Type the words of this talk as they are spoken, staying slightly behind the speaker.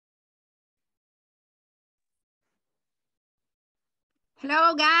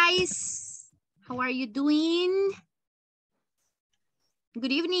Hello, guys. How are you doing?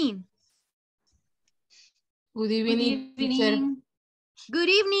 Good evening. Good evening, teacher. Good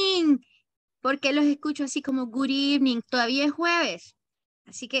evening. ¿Por qué los escucho así como good evening? Todavía es jueves.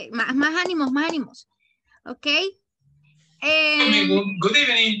 Así que más ánimos, más ánimos. ¿Ok? Good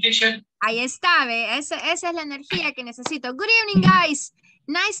evening, teacher. Ahí está, ¿ve? Esa es la energía que necesito. Good evening, guys.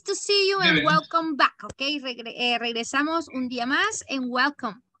 Nice to see you and welcome back. ¿Ok? Regresamos un día más en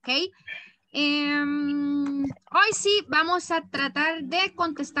welcome. ¿Ok? Hoy sí vamos a tratar de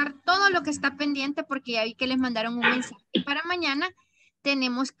contestar todo lo que está pendiente porque ya vi que les mandaron un mensaje. Para mañana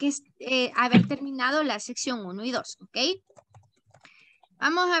tenemos que haber terminado la sección 1 y 2, ¿ok?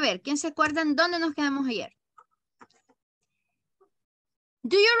 Vamos a ver, ¿quién se acuerdan dónde nos quedamos ayer?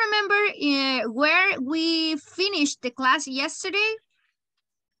 Do you remember where we finished the class yesterday?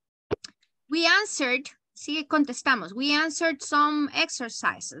 We answered, sí, contestamos. We answered some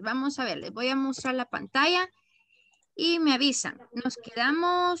exercises. Vamos a ver, les voy a mostrar la pantalla y me avisan. Nos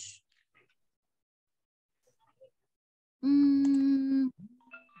quedamos...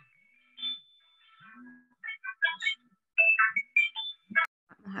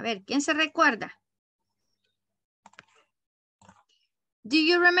 Vamos a ver, ¿quién se recuerda? Do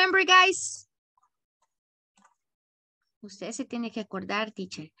you remember, guys? Usted se tiene que acordar,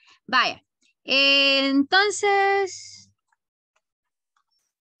 teacher. Vaya. Entonces...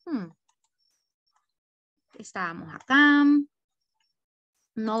 Estábamos acá.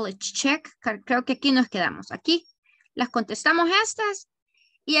 Knowledge check. Creo que aquí nos quedamos. Aquí las contestamos estas.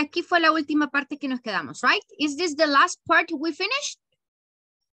 Y aquí fue la última parte que nos quedamos, right? Is this the last part we finished?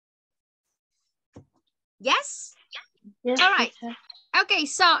 Yes? Yes, all right. teacher. Okay,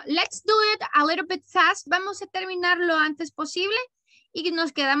 so let's do it a little bit fast. Vamos a terminar lo antes posible y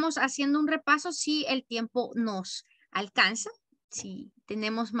nos quedamos haciendo un repaso si el tiempo nos alcanza. Si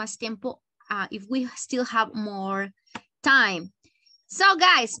tenemos más tiempo, if we still have more time. So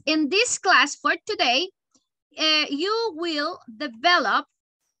guys, in this class for today, you will develop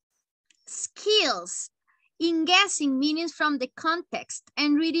skills in guessing meanings from the context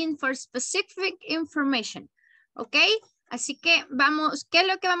and reading for specific information. ¿Ok? Así que vamos, ¿qué es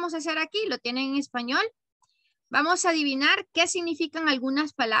lo que vamos a hacer aquí? Lo tienen en español. Vamos a adivinar qué significan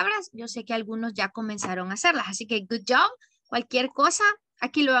algunas palabras. Yo sé que algunos ya comenzaron a hacerlas, así que good job. Cualquier cosa,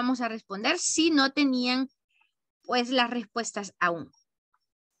 aquí lo vamos a responder si no tenían pues las respuestas aún.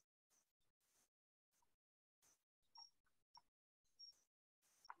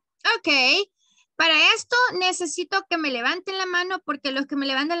 Ok, para esto necesito que me levanten la mano porque los que me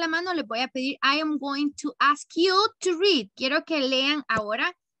levantan la mano les voy a pedir, I am going to ask you to read. Quiero que lean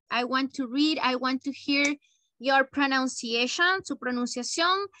ahora. I want to read, I want to hear your pronunciation, su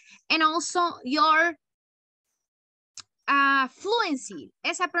pronunciación, and also your fluency,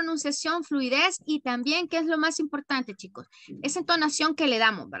 esa pronunciación, fluidez y también, ¿qué es lo más importante, chicos? Esa entonación que le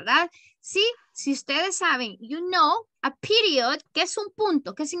damos, ¿verdad? Sí, si ustedes saben, you know, a period, ¿qué es un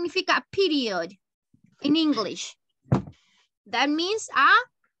punto? ¿Qué significa a period in English? That means a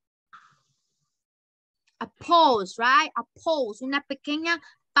pause, right? A pause, una pequeña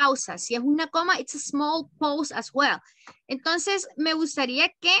pausa. Si es una coma, it's a small pause as well. Entonces, me gustaría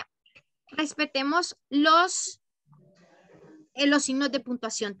que respetemos los signos de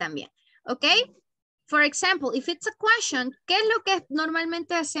puntuación también, ¿ok? For example, if it's a question, ¿qué es lo que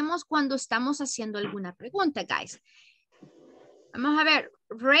normalmente hacemos cuando estamos haciendo alguna pregunta, guys? Vamos a ver,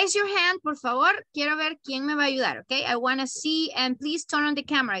 raise your hand, por favor. Quiero ver quién me va a ayudar, ¿ok? I want to see, and please turn on the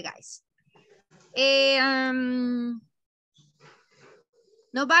camera, guys.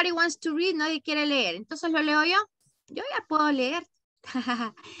 Nobody wants to read, nadie quiere leer. Entonces, ¿lo leo yo? Yo ya puedo leer.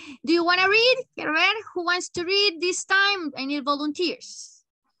 Do you want to read? Quiero ver. Who wants to read this time? I need volunteers.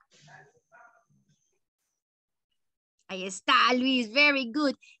 Ahí está, Luis. Very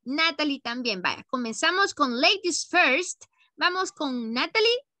good. Natalie también. Vaya, comenzamos con ladies first. Vamos con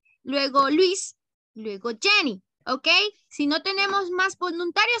Natalie, luego Luis, luego Jenny. ¿Ok? Si no tenemos más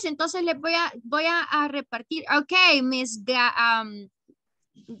voluntarios, entonces les voy a repartir. Ok, Miss...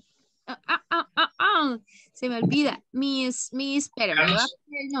 se me olvida. Espérame, le voy a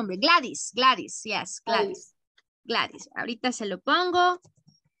poner el nombre. Gladys, yes, Gladys. Ahorita se lo pongo.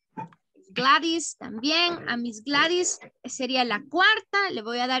 Gladys también. A Miss Gladys sería la cuarta. Le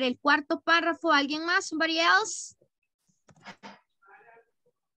voy a dar el cuarto párrafo. ¿Alguien más? Somebody else?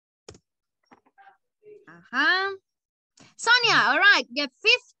 Ajá. Sonia, all right. The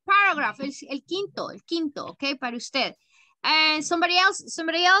fifth paragraph. El quinto, ok, para usted. Somebody else.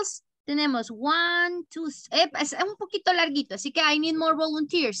 Tenemos 1, 2, es un poquito larguito, así que I need more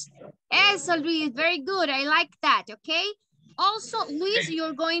volunteers. Eso, Luis, very good, I like that, okay? Also, Luis,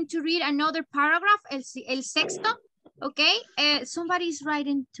 you're going to read another paragraph, el sexto, okay? Somebody's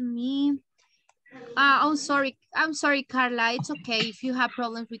writing to me. I'm sorry, Carla. It's okay if you have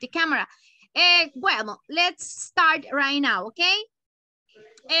problems with the camera. Well, let's start right now, okay?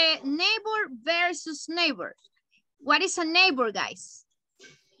 Neighbor versus neighbor. What is a neighbor, guys?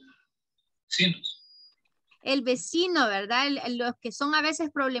 Vecinos. El vecino, ¿verdad? Los que son a veces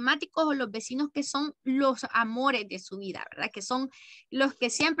problemáticos o los vecinos que son los amores de su vida, ¿verdad? Que son los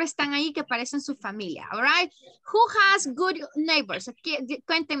que siempre están ahí, que parecen su familia, all right? Who has good neighbors?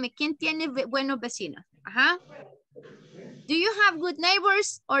 Cuéntenme, ¿quién tiene buenos vecinos? Ajá. Do you have good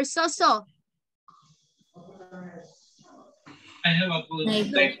neighbors or so-so? I have a good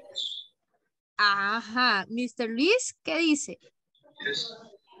neighbor. Ajá. Mr. Luis, ¿qué dice? Yes.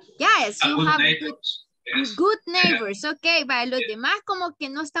 Yes, you Good have neighbors. Yes. good neighbors. Ok, vale, los demás como que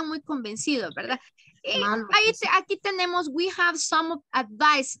no están muy convencidos, ¿verdad? Aquí tenemos, we have some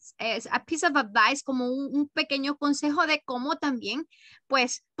advice, a piece of advice, como un pequeño consejo de cómo también,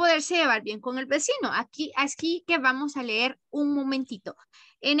 pues, poderse llevar bien con el vecino. Aquí que vamos a leer un momentito.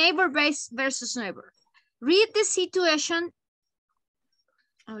 A neighbor versus neighbor. Read the situation.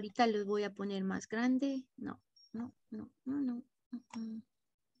 Ahorita los voy a poner más grande. No.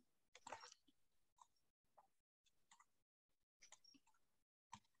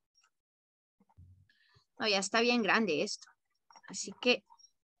 Oh, ya está bien grande esto. Así que.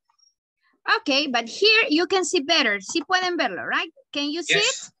 Okay, but here you can see better. Sí pueden verlo, right? Can you see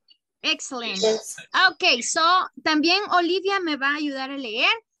it? Excellent. Yes. Okay, so también Olivia me va a ayudar a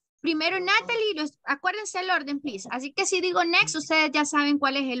leer. Primero Natalie, acuérdense el orden, please. Así que si digo next, ustedes ya saben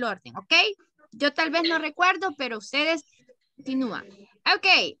cuál es el orden, ¿ok? Yo tal vez no recuerdo, pero ustedes continúan. Ok,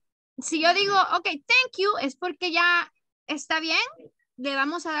 si yo digo, ok, thank you, es porque ya está bien. Le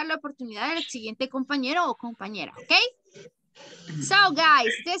vamos a dar la oportunidad al siguiente compañero o compañera, ¿ok? So,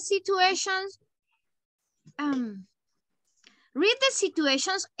 guys, the situations, read the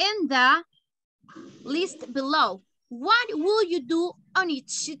situations in the list below. What will you do on each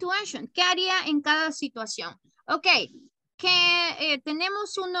situation? ¿Qué haría en cada situación? Ok,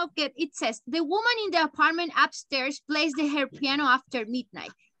 tenemos uno que it says, the woman in the apartment upstairs plays her piano after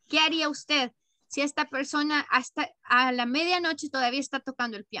midnight. ¿Qué haría usted si esta persona hasta a la medianoche todavía está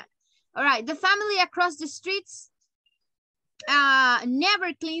tocando el piano? All right, the family across the streets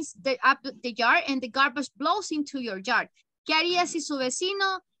never cleans up the yard and the garbage blows into your yard. ¿Qué haría si su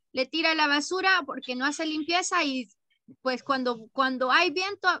vecino le tira la basura porque no hace limpieza y pues cuando hay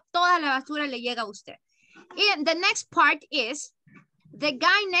viento, toda la basura le llega a usted? And the next part is, the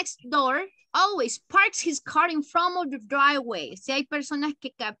guy next door always parks his car in front of the driveway. Si hay personas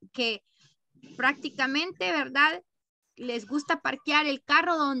que prácticamente, ¿verdad? Les gusta parquear el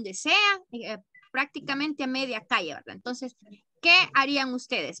carro donde sea, prácticamente a media calle, ¿verdad? Entonces, ¿qué harían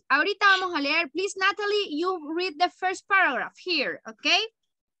ustedes? Ahorita vamos a leer. Please, Natalie, you read the first paragraph here, okay?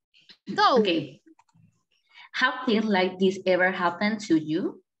 Go. Okay. Have things like this ever happened to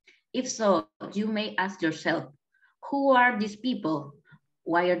you? If so, you may ask yourself, who are these people?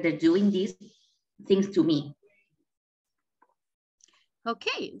 Why are they doing these things to me?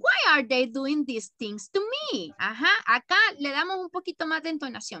 Okay, why are they doing these things to me? Ajá, acá le damos un poquito más de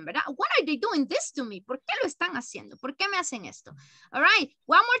entonación, ¿verdad? Why are they doing this to me? ¿Por qué lo están haciendo? ¿Por qué me hacen esto? All right,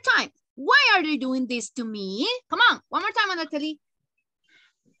 one more time. Why are they doing this to me? Come on, one more time, Natalie.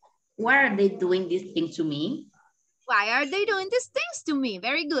 Why are they doing these things to me? Why are they doing these things to me?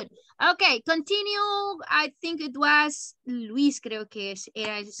 Very good. Okay, continue. I think it was Luis, creo que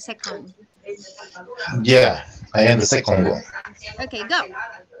era el second. Yeah, I am the second one. Okay, go.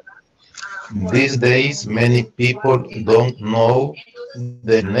 These days, many people don't know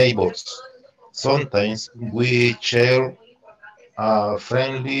their neighbors. Sometimes we share a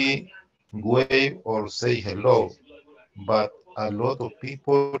friendly wave or say hello, but a lot of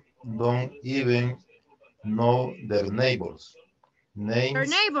people don't even know their neighbors. Your Names.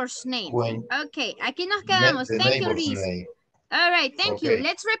 neighbor's name. When Okay, aquí nos quedamos. the Thank you, neighbor's Luis. name. All right, thank you. Okay.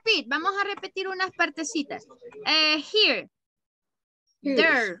 Let's repeat. Vamos a repetir unas partecitas. Here.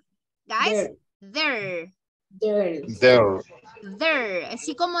 There. Guys, there. There.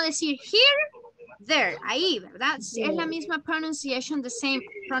 Así como decir here, there. Ahí, ¿verdad? Es la misma pronunciation, the same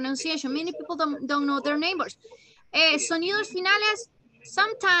pronunciation. Many people don't know their neighbors. Sonidos finales,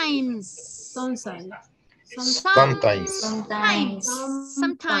 sometimes. Sometimes.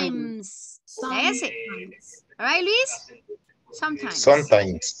 Ese. All right, Luis? Sometimes.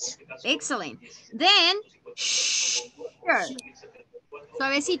 Sometimes. Excellent. Then, sure.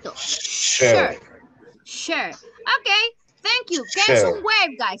 Suavecito. Sure. Sure. Okay. Thank you. ¿Qué es un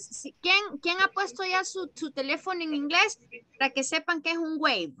wave, guys? ¿Quién ha puesto ya su teléfono en inglés para que sepan qué es un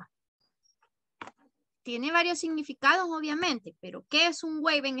wave? Tiene varios significados, obviamente, pero ¿qué es un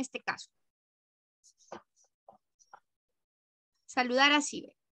wave en este caso? Saludar así,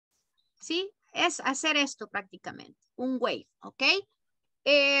 ¿sí? Es hacer esto prácticamente, un wave, ¿ok?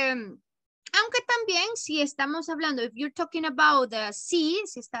 Aunque también si estamos hablando, if you're talking about the sea,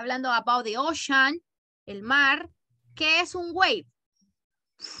 si está hablando about the ocean, el mar, ¿qué es un wave?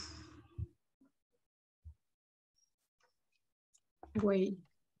 Wave.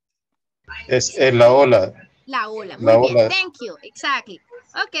 Es la ola. La ola, muy La bien, ola. thank you, exactly.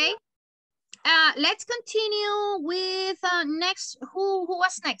 Okay, let's continue with next, who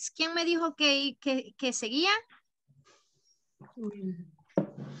was next? ¿Quién me dijo que seguía?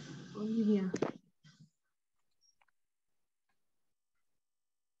 Olivia.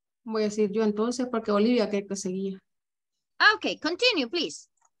 Voy a decir yo entonces porque Olivia creo que seguía. Okay, continue, please.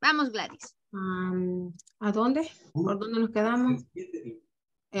 Vamos, Gladys. ¿A dónde? ¿Por dónde nos quedamos?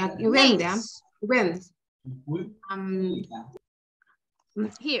 Aquí vende, Next. vende.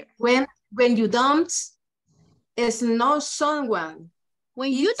 Here. When you don't know someone.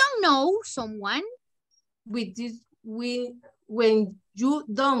 When you don't know someone. When you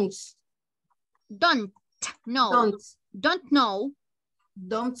don't know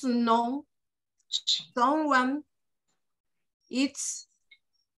someone, it's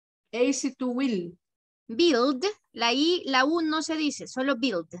easy to will. Build, la U no se dice, solo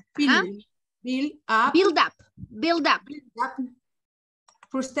build. Build up. Build up. Build up. Build up.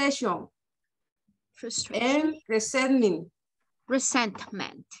 Frustration. Frustration. And resentment.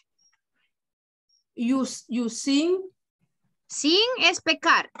 Resentment. You sin. Sin es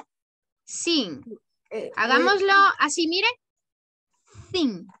pecar. Sin. Hagámoslo así, miren.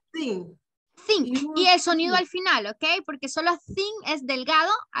 Sin. Sin. Think. Y el sonido al final, ¿ok? Porque solo think es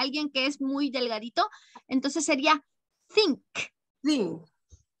delgado, alguien que es muy delgadito. Entonces sería think. Think.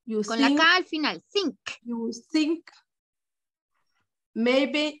 Con la K al final. Think. You think.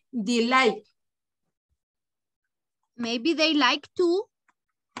 Maybe they like. Maybe they like to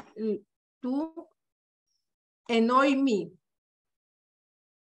annoy me.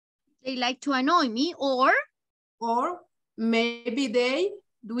 They like to annoy me, or maybe they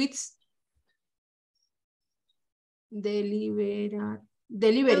do it deliberately.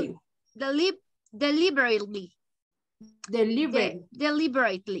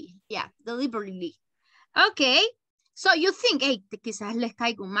 Yeah, deliberately. Okay. So you think, hey, quizás les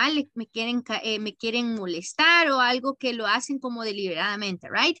caigo mal, me quieren molestar o algo que lo hacen como deliberadamente,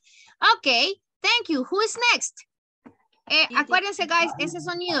 right? Okay, thank you. Who is next? Acuérdense, guys, ese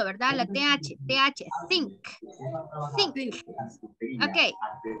sonido, ¿verdad? La TH, think. Think. Okay,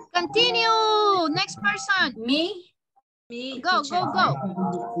 continue. Next person. Me. Go.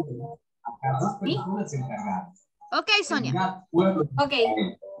 Me? Okay, Sonia. Okay.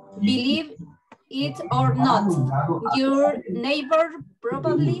 Believe it or not, your neighbor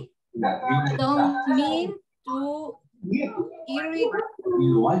probably don't mean to irritate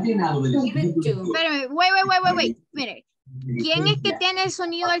you. Espérame, wait. Mire, ¿quién es que tiene el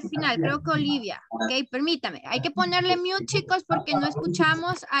sonido al final? Creo que Olivia. Ok, permítame. Hay que ponerle mute, chicos, porque no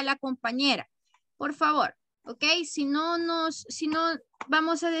escuchamos a la compañera. Por favor. Ok, si no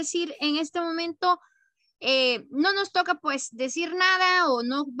vamos a decir en este momento, no nos toca pues decir nada o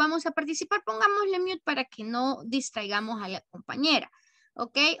no vamos a participar, pongámosle mute para que no distraigamos a la compañera.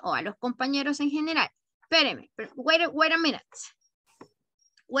 Ok, o a los compañeros en general. Espérenme, wait a minute.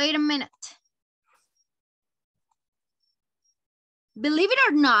 Wait a minute. Believe it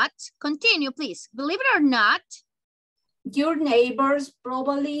or not, continue please. Believe it or not, your neighbors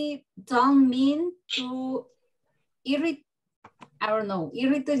probably don't mean to irritate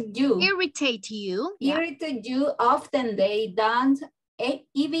you. Irritate you. Irritate you. Often they don't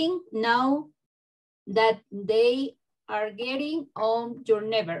even know that they are getting on your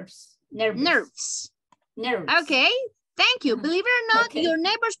nerves. Okay, thank you. Believe it or not, your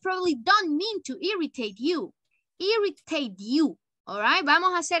neighbors probably don't mean to irritate you. Irritate you. All right,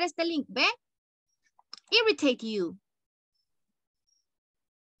 vamos a hacer este link, ¿ve? Irritate you.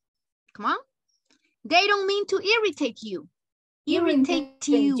 Come on. They don't mean to irritate you. Irritate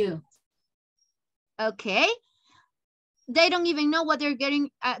you. Okay. They don't even know what they're getting,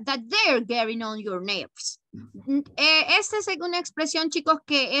 that they're getting on your nerves. Esta es una expresión, chicos,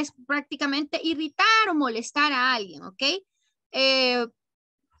 que es prácticamente irritar o molestar a alguien, ¿ok? Es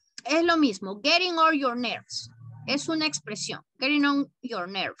lo mismo, getting on your nerves. Es una expresión, getting on your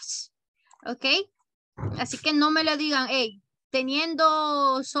nerves, ¿ok? Así que no me lo digan, hey,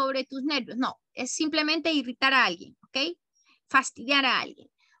 teniendo sobre tus nervios. No, es simplemente irritar a alguien, ¿ok? fastidiar a alguien.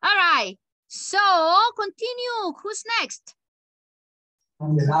 All right. So, continue. Who's next?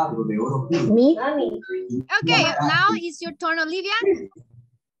 Me. Okay, now it's your turn, Olivia.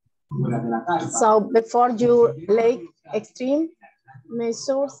 So before you take extreme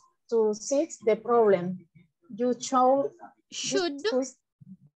measures to fix the problem, you Should.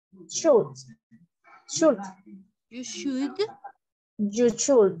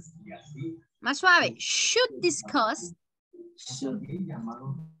 Más suave. Should discuss.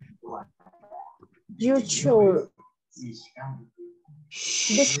 You should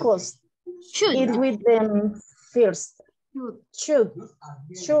discuss it with them first. Should.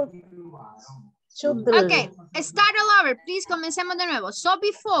 Okay, start all over. Please, comencemos de nuevo. So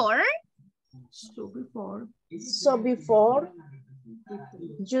before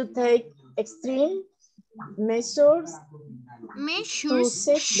you take extreme measures to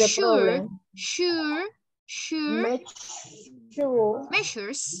fix the problem.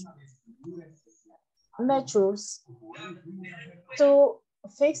 Measures to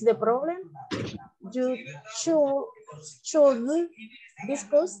fix the problem, you should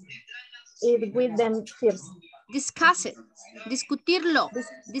discuss it with them first. Discuss it. Discutirlo.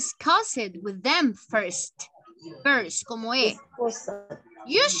 Discuss it with them first. First, como es.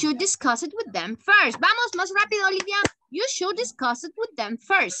 You should discuss it with them first. Vamos, más rápido, Olivia. You should discuss it with them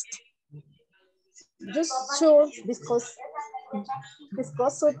first. You should discuss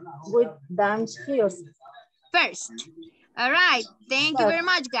it with them first. First. All right. Thank you very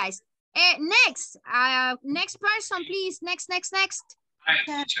much, guys. Next. Next person, please. Next. Hi,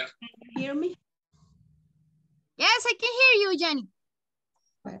 teacher. Can you hear me? Yes, I can hear you, Jenny.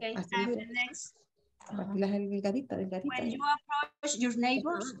 Okay, next. When you approach your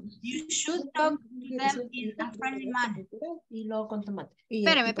neighbors, you should talk to them in a friendly manner.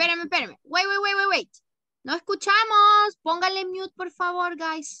 Espérame. Wait. No escuchamos. Póngale mute, por favor,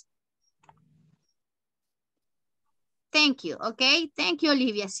 guys. Thank you, okay. Thank you,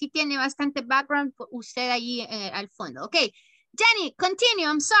 Olivia. Sí tiene bastante background usted allí al fondo. Okay, Jenny, continue.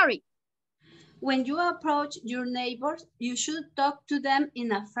 I'm sorry. When you approach your neighbors, you should talk to them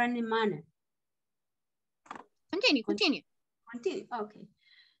in a friendly manner. Continue. Continue, okay.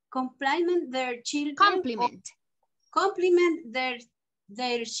 Compliment their children. Compliment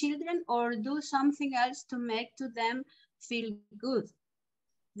their children or do something else to make them feel good.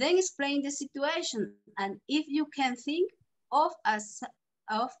 Then explain the situation, and if you can think of a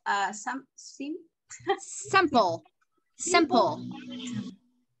Simple.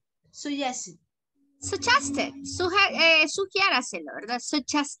 Suggest it. Sugiéraselo, ¿verdad?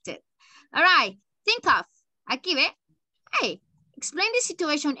 Suggest it. All right. Think of. Aquí ve. Hey, explain the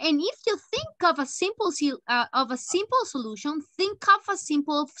situation, and if you think of a simple solution, think of a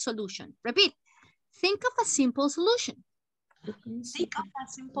simple solution. Repeat. Think of a simple solution. Think of a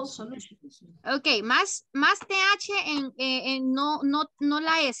simple solution. Ok, más TH en no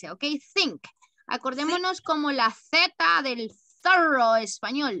la S, ok, think. Acordémonos como la Z del thorough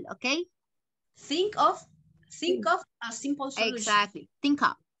español, ok. Think of a simple solution. Exactly, think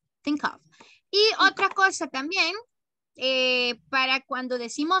of. Y otra cosa también, para cuando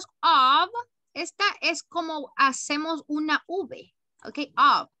decimos of, esta es como hacemos una V, ok,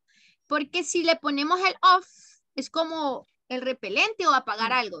 of. Porque si le ponemos el of, es como el repelente o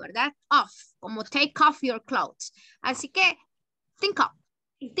apagar algo, ¿verdad? Off, como take off your clothes. Así que, think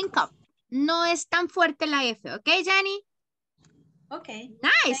of. No es tan fuerte la F, ¿ok, Jenny? Okay.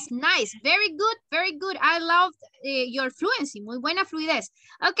 Nice. Very good. I love your fluency. Muy buena fluidez.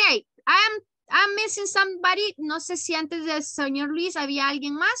 Okay, I'm missing somebody. No sé si antes del señor Luis había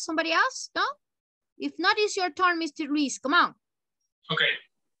alguien más. Somebody else, no? If not, it's your turn, Mr. Luis. Come on. Okay.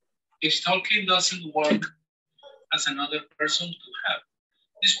 If talking doesn't work as another person to help,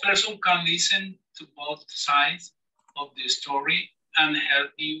 this person can listen to both sides of the story and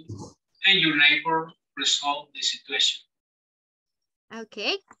help you and your neighbor resolve the situation.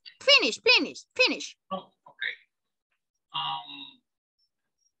 Okay. Finish. Oh, okay.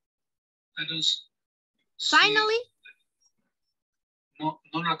 I don't see. Finally. No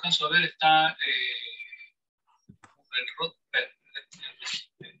lo alcanzo a ver. Está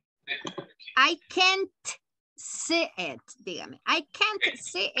I can't see it. Dígame. I can't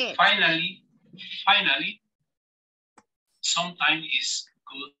see it. Finally, sometimes it's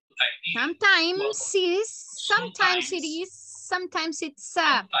good idea. Sometimes it is. Sometimes it's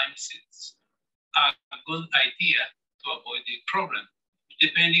a good idea to avoid the problem,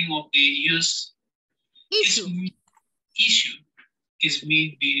 depending on the issue. It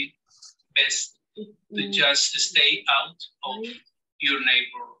may be best to just stay out of your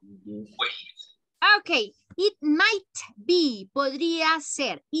neighbor way. Okay, It might be. Podría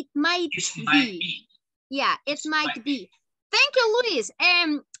ser. It might be. Yeah, it might be. Thank you, Luis.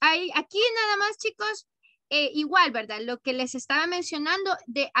 Aquí nada más, chicos, igual, ¿verdad? Lo que les estaba mencionando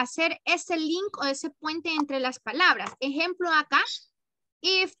de hacer ese link o ese puente entre las palabras. Ejemplo acá.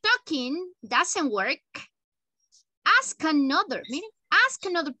 If talking doesn't work, ask another. Miren, ask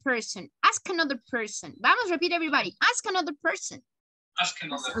another person. Ask another person. Vamos, repeat everybody. Ask another person. Ask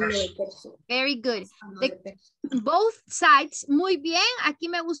another person. Very good. Both sides. Muy bien. Aquí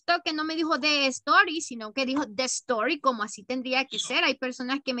me gustó que no me dijo the story, sino que dijo the story, como así tendría que ser. Hay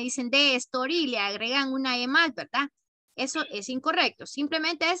personas que me dicen the story y le agregan una E más, ¿verdad? Eso es incorrecto.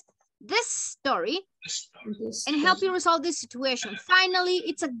 Simplemente es this story and help you resolve this situation. Finally,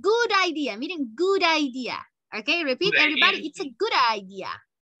 it's a good idea. Miren, good idea. Okay, repeat everybody. It's a good idea.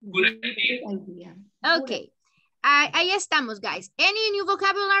 Good idea. Okay. Ahí estamos, guys. Any new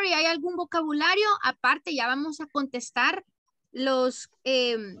vocabulary? ¿Hay algún vocabulario? Aparte, ya vamos a contestar los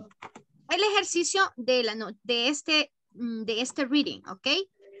el ejercicio de este reading, ¿ok?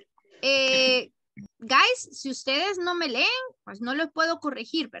 Guys, si ustedes no me leen, pues no los puedo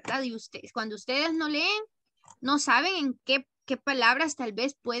corregir, ¿verdad? Y cuando ustedes no leen, no saben en qué palabras tal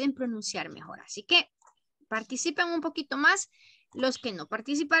vez pueden pronunciar mejor. Así que participen un poquito más los que no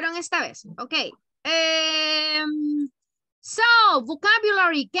participaron esta vez, ¿ok? So,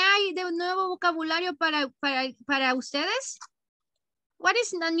 vocabulary. ¿Qué hay de nuevo vocabulario para ustedes? What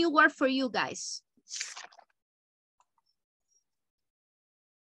is the new word for you guys?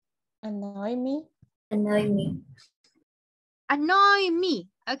 Annoy me. Annoy me. Annoy me.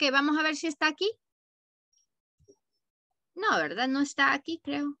 Ok, vamos a ver si está aquí. No, ¿verdad? No está aquí,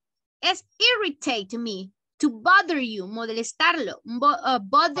 creo. Es irritate me. To bother you, molestarlo.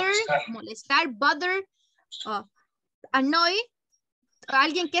 Bother, molestar, bother. Annoy.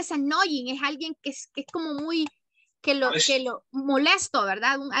 Alguien que es annoying es alguien que es como muy, que lo molesto,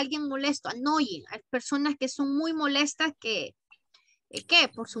 ¿verdad? Alguien molesto, annoying. Hay personas que son muy molestas que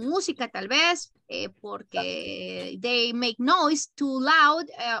por su música tal vez, porque they make noise too loud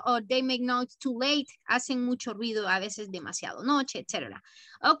or they make noise too late, hacen mucho ruido a veces demasiado noche, etc.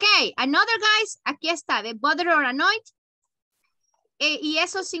 Ok, another guys, aquí está, de bother or annoyed, y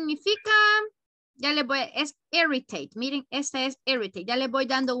eso significa, ya le voy, es irritate, miren, esta es irritate, ya le voy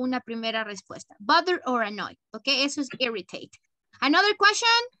dando una primera respuesta, bother or annoyed, ok, eso es irritate. Another question?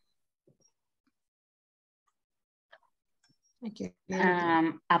 Okay.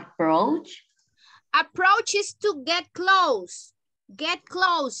 Approach. Approach is to get close. Get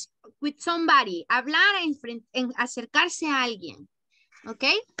close with somebody. Hablar, acercarse a alguien. ¿Ok?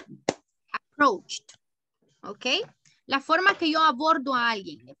 Approached. ¿Ok? La forma que yo abordo a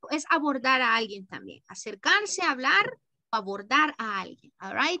alguien es abordar a alguien también. Acercarse, hablar, abordar a alguien.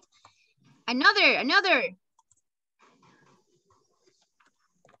 All right? Another.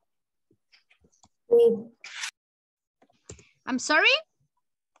 I'm sorry?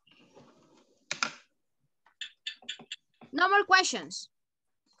 No more questions.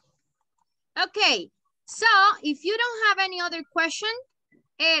 Okay, so if you don't have any other question,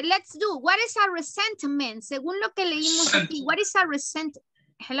 let's do, what is a resentment? Según lo que leímos aquí, what is a resentment?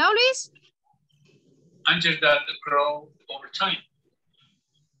 Hello, Luis? Anger that grow over time.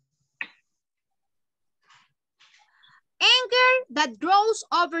 Anger that grows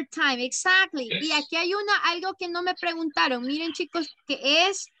over time, exactly. Yes. Y aquí hay algo que no me preguntaron. Miren, chicos, que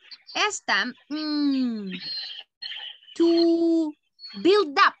es esta. To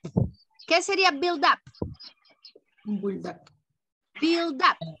build up. ¿Qué sería build up? Build up. Build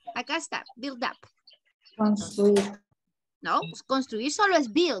up. Acá está, build up. Construir. No, construir solo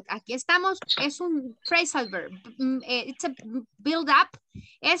es build. Aquí estamos, es un phrasal verb. It's a build up.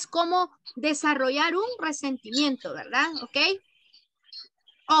 Es como desarrollar un resentimiento, ¿verdad? ¿Ok?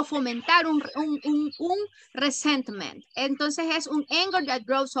 O fomentar un resentment. Entonces es un anger that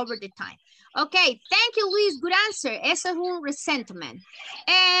grows over the time. Ok, thank you, Luis. Good answer. Eso es un resentment.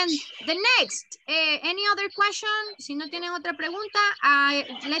 And the next, any other question? Si no tienen otra pregunta,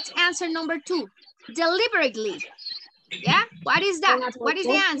 let's answer number 2. Deliberately. Yeah, what is that? What is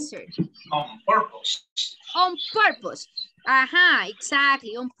the answer? On purpose. On purpose. Ajá,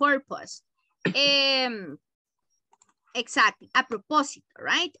 exactly, on purpose. Exactly, a propósito,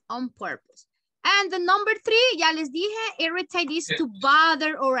 right? On purpose. And the number 3, ya les dije, irritate is to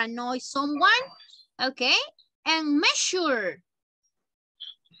bother or annoy someone. Okay, and measure.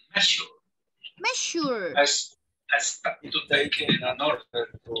 Measure. As to take in an order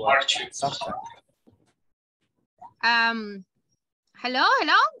to achieve something. Hello?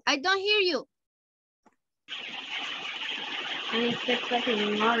 I don't hear you.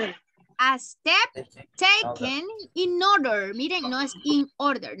 A step taken in order. Miren, no es in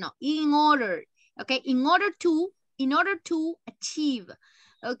order, no, in order. Okay, in order to achieve.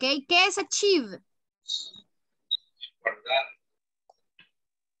 Okay, ¿qué es achieve?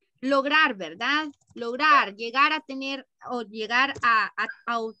 Lograr, ¿verdad? Lograr, llegar a tener o llegar a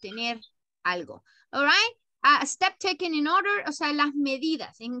obtener algo. All right? A step taken in order, o sea, las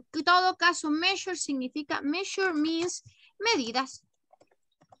medidas. En todo caso, measure significa, measure means medidas.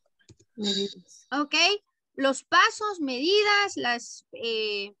 Medidas. Ok, los pasos, medidas, las...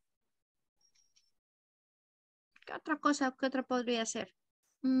 ¿qué otra cosa? ¿Qué otra podría ser?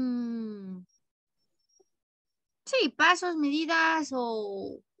 Sí, pasos, medidas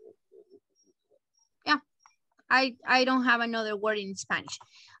o... Yeah, I don't have another word in Spanish.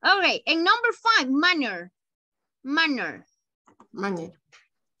 All right, and number 5, manner. Manner. Manera.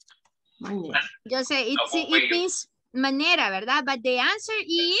 Manera. Yo sé, it means manera, ¿verdad? But the answer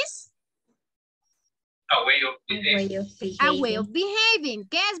is... A way of behaving. A way of behaving.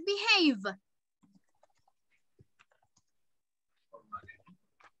 ¿Qué es behave?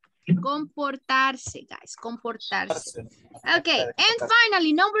 Comportarse, guys. Comportarse. Okay. And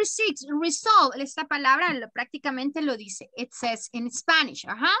finally, number 6, resolve. Esta palabra prácticamente lo dice. It says in Spanish.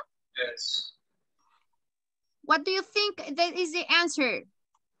 Yes. What do you think that is the answer?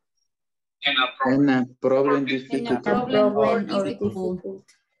 In a problem Problem or difficult.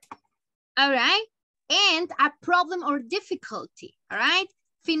 All right. And a problem or difficulty. All right.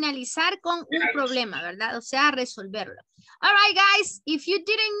 Finalizar con un problema, ¿verdad? O sea, resolverlo. All right, guys. If you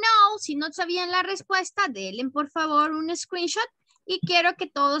didn't know, si no sabían la respuesta, denle por favor un screenshot y quiero que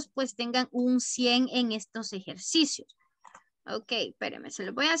todos pues tengan un 100 en estos ejercicios. Ok, espérenme, se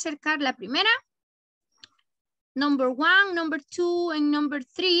los voy a acercar la primera. Number 1, number 2, and number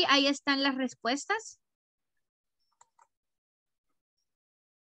 3. Ahí están las respuestas.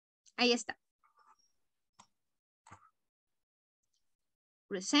 Ahí está.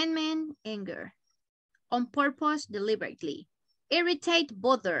 Resentment, anger. On purpose, deliberately. Irritate,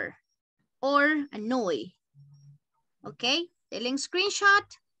 bother, or annoy. Ok, denle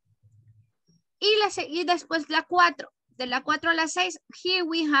screenshot. Y después la 4. De la 4 a la 6, here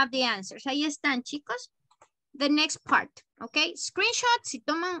we have the answers. Ahí están, chicos. The next part. Ok, screenshot. Si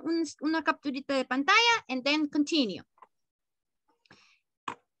toman una capturita de pantalla, and then continue.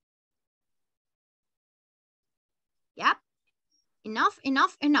 Yep. Enough.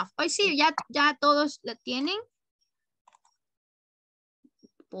 Hoy sí, ya todos la tienen.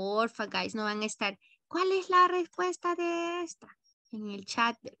 Porfa, guys, no van a estar. ¿Cuál es la respuesta de esta? En el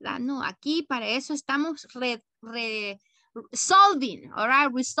chat, ¿verdad? No, aquí para eso estamos solving, all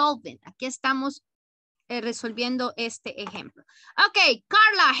right, resolving. Aquí estamos resolviendo este ejemplo. Ok,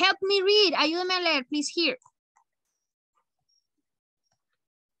 Carla, help me read. Ayúdame a leer, please, here.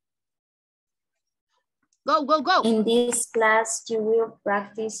 Go. In this class, you will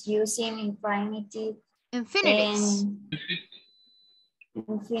practice using infinitives and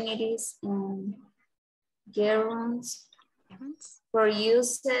gerunds for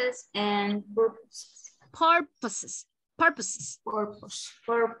uses and purposes. Okay,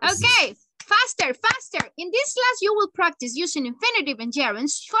 faster. In this class, you will practice using infinitive and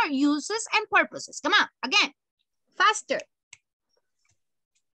gerunds for uses and purposes. Come on, again, faster.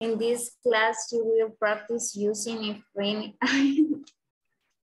 In this class, you will practice using infinitive.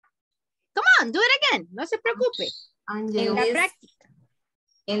 Come on, do it again. No se preocupe.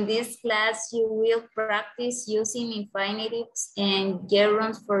 In this class, you will practice using infinitives and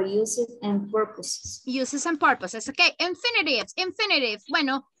gerunds for uses and purposes. Uses and purposes. Okay, infinitives.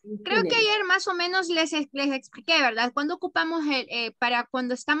 Bueno, creo que ayer más o menos les expliqué, ¿verdad? Cuando ocupamos para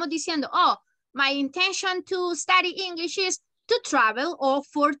cuando estamos diciendo, oh, my intention to study English is to travel or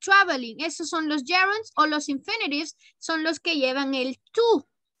for traveling. Esos son los gerunds o los infinitives son los que llevan el to.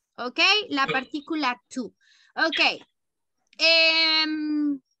 Ok, la partícula to. Ok.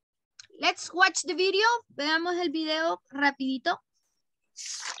 Let's watch the video. Veamos el video rapidito.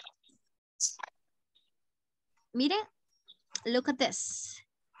 Mire, look at this.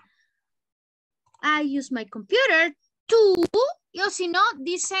 I use my computer to, o si no,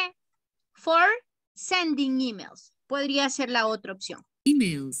 dice for sending emails. Podría ser la otra opción.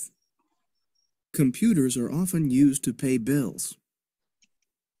 Emails. Computers are often used to pay bills.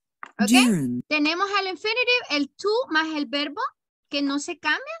 Okay. Tenemos el infinitive, el to más el verbo que no se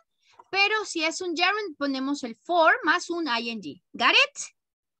cambia, pero si es un gerund ponemos el for más un ing. Got it?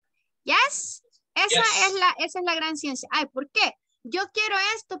 Yes? Esa es la gran ciencia. Ay, ¿por qué? Yo quiero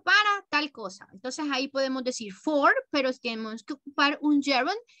esto para tal cosa. Entonces ahí podemos decir for, pero tenemos que ocupar un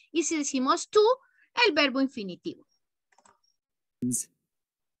gerund y si decimos to, el verbo infinitivo.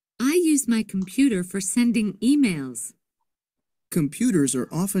 I use my computer for sending emails. Computers are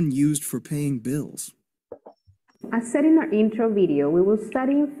often used for paying bills. As said in our intro video, we will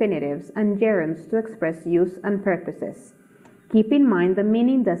study infinitives and gerunds to express use and purposes. Keep in mind the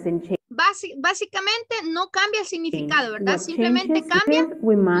meaning doesn't change. Básicamente no cambia el significado, ¿verdad? What Simplemente changes cambia is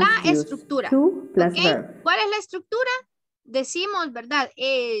we must la use estructura. to plus ¿Ok? verb. ¿Cuál es la estructura? Decimos, ¿verdad?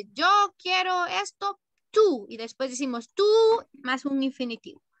 Yo quiero esto, tú. Y después decimos tú más un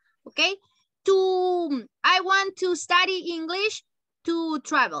infinitivo. ¿Ok? I want to study English to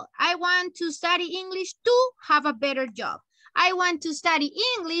travel. I want to study English to have a better job. I want to study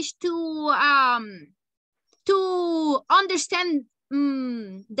English to understand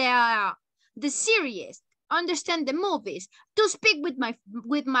the series, understand the movies, to speak with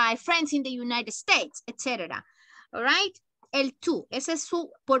my friends in the United States, etc. All right? El to, ese es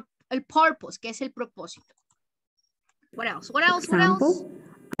el purpose, que es el propósito. What else? What else? What else?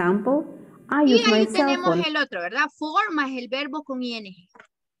 Example, I Y use my ahí cell tenemos phone. el otro, ¿verdad? For más el verbo con ing.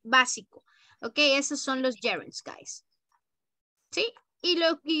 Básico. Ok, esos son los gerunds, guys. ¿Sí? Y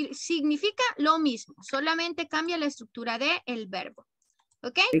significa lo mismo. Solamente cambia la estructura del verbo.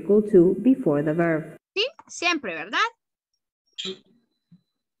 ¿Ok? Equal to before the verb. Sí, siempre, ¿verdad?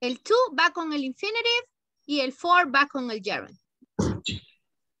 El to va con el infinitive y el for va con el gerund.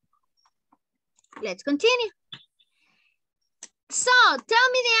 Let's continue. So,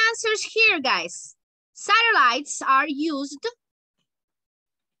 tell me the answers here, guys. Satellites are used.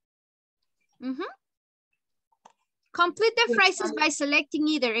 Complete the phrases by selecting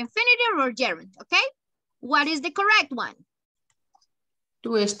either infinitive or gerund, okay? What is the correct one?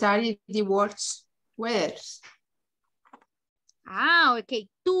 To study the words, words. Ah, okay.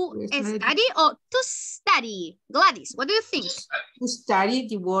 To study or to study? Gladys, what do you think? To study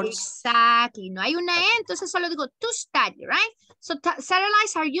the words. Exactly. No hay una E, entonces solo digo to study, right? So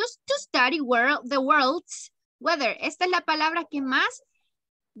satellites are used to study the world's weather. Esta es la palabra que más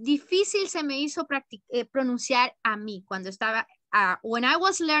difícil se me hizo pronunciar a mí cuando estaba, when I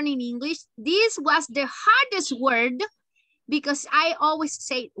was learning English, this was the hardest word because I always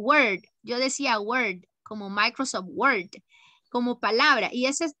say word. Yo decía word, como Microsoft Word, como palabra. Y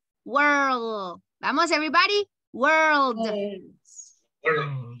ese es world. Vamos, everybody. World.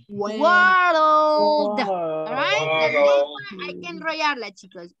 World. All right? Hay que enrollarla,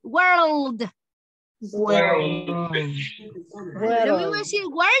 chicos. World. World. Lo mismo decir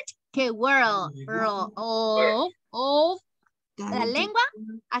word que world. La lengua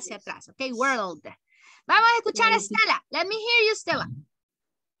hacia atrás. Ok, world. Vamos a escuchar a Stella. Let me hear you, Stella.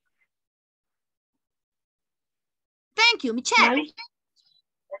 Thank you, Michelle.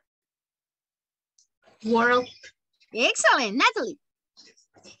 World. Excellent, Natalie.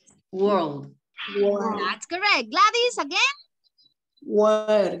 World. That's correct. Gladys, again.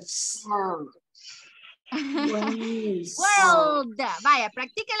 Words. World. Vaya,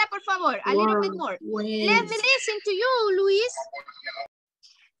 practíquela, por favor. A little bit more. Let me listen to you, Luis.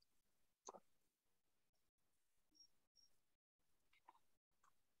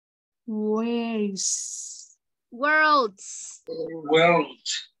 Words. Worlds.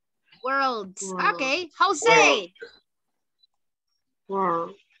 Worlds. Okay. Jose.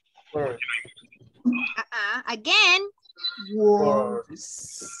 World. Again.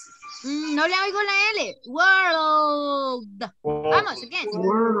 Words. No le oigo la L. World. Vamos, again.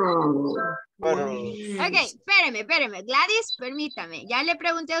 World. Ok, espéreme. Gladys, permítame. Ya le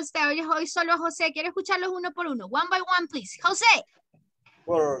pregunté a usted, hoy solo a José. ¿Quiere escucharlos uno por uno? One by one, please. José.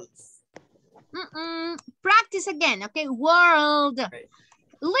 Words. Practice again, okay? World. Okay.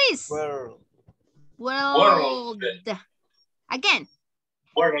 Liz. World. Again.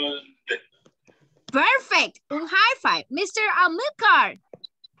 World. Perfect. Un high five. Mr. Amilcar.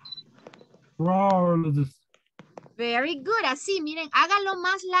 World. Very good. Así, miren, háganlo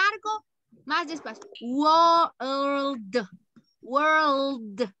más largo, más despacio. World.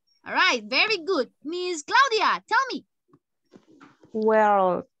 World. All right, very good. Miss Claudia, tell me.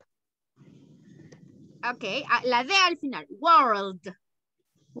 World. Okay, la D al final. World.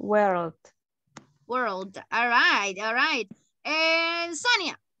 World. World. All right. And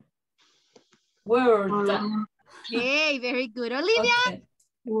Sonia. World. Okay, very good. Olivia. Okay.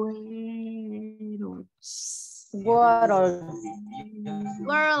 World.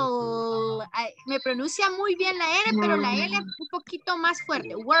 World. Me pronuncia muy bien la R, pero la L es un poquito más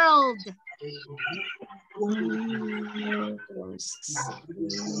fuerte. World.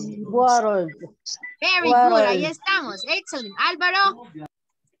 World. Very good. Ahí estamos. Excellent. Álvaro.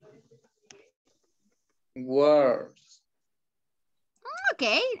 World.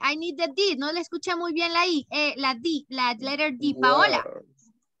 Okay, I need the D. No le escuché muy bien la I. La D, la letter D. Paola.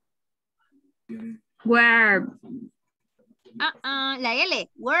 Verb. La L.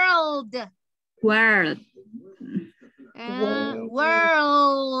 World. Word.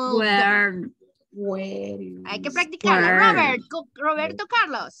 World. Word. Hay que practicarla. Robert. Roberto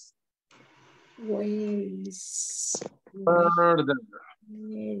Carlos. Further.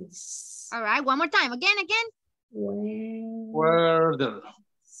 All right, one more time. Again. Further.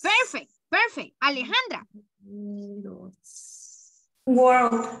 Perfect. Alejandra.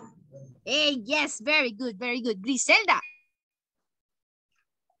 World. Hey, yes, very good. Griselda.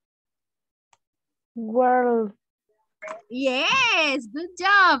 World. Yes, good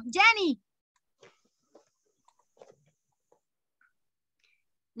job. Jenny.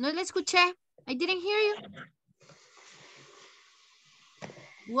 No le escuché. I didn't hear you.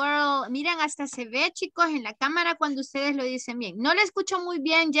 World. Miren, hasta se ve, chicos, en la cámara cuando ustedes lo dicen bien. No le escucho muy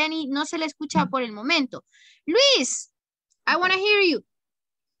bien, Jenny. No se le escucha por el momento. Luis, I want to hear you.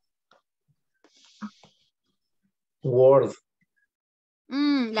 Word.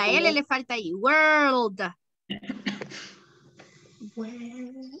 La L le falta ahí. World.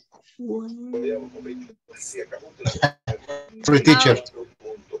 Sorry, teacher.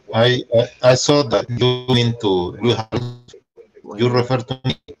 I saw that you mean to you refer to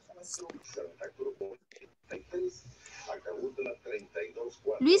me.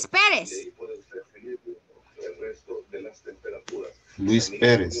 Luis Pérez. Luis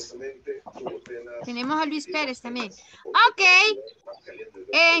Pérez. Tenemos a Luis Pérez también. Ok.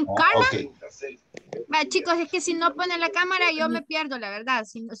 Carla. Okay. Va, chicos, es que si no ponen la cámara yo me pierdo, la verdad.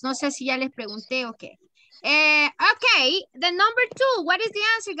 No sé si ya les pregunté o qué. Okay, the number 2. What is the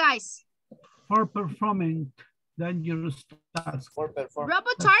answer, guys? For performing dangerous tasks.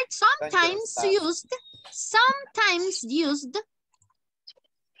 Robotart sometimes used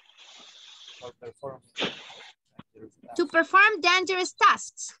to perform dangerous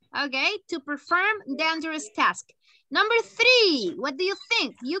tasks. Okay, to perform dangerous tasks. Number 3, what do you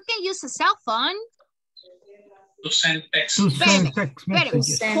think? You can use a cell phone. To send text.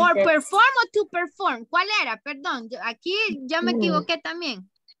 Messages. For perform o to perform. ¿Cuál era? Perdón, aquí ya me equivoqué también.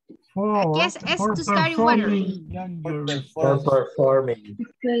 Aquí es to start watering. For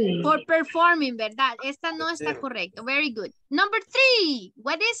performing, ¿verdad? Esta no está correcta. Very good. Number 3,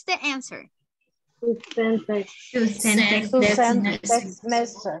 what is the answer? To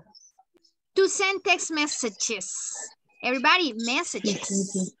send text messages. Everybody,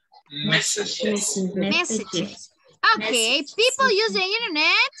 messages. Okay, people use the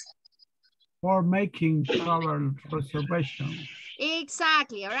internet. For making travel reservations.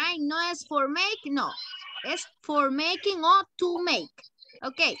 Exactly, all right. No es for make, no. Es for making or to make.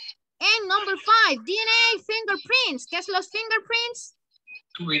 Okay. And number 5, DNA fingerprints. ¿Qué es los fingerprints?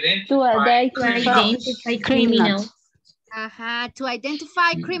 To identify criminals. To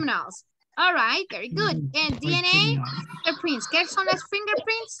identify criminals. All right, very good. And DNA fingerprints. ¿Qué son las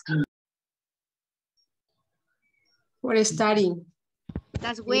fingerprints? For studying.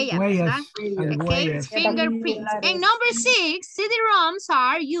 That's huellas, ¿verdad? Okay, fingerprints. And number 6, CD-ROMs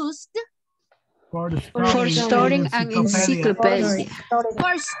are used for storing an encyclopedia.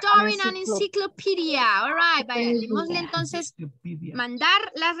 For storing an encyclopedia. All right, vaya, démosle entonces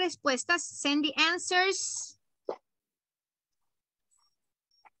mandar las respuestas, send the answers.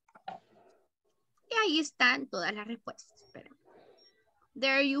 Y ahí están todas las respuestas. Espera.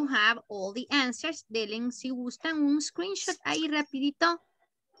 There you have all the answers. Denle si gustan un screenshot ahí rapidito.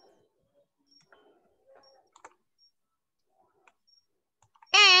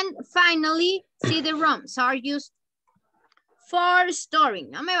 And finally, CD-ROMs are used for storing.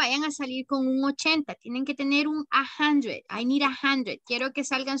 No me vayan a salir con un 80. Tienen que tener un 100. I need 100. Quiero que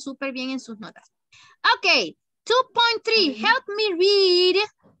salgan súper bien en sus notas. Okay, 2.3. Help me read.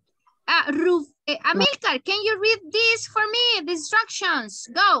 Amilcar, can you read this for me? The instructions.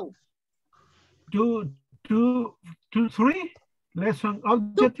 Go. 2.3. Lesson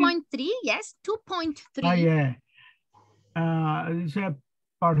objective. 2.3. Yes, 2.3. Yeah.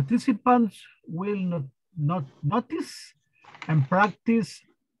 Participants will not notice and practice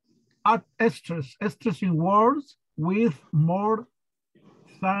at stress in words with more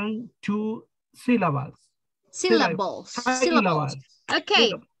than 2 syllables. Syllables.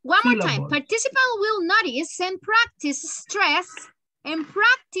 Okay, one more time. Participants will notice and practice stress.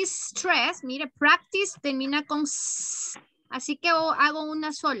 Mira, practice termina con s, así que hago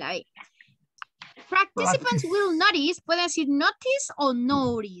una sola ahí. Participants will notice, pueden decir notice o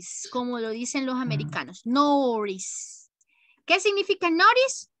notice, como lo dicen los americanos. Notice. ¿Qué significa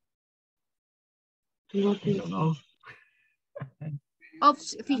notice? No.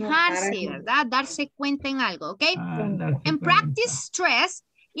 Fijarse, ¿verdad? Darse cuenta en algo, ¿ok? And practice stress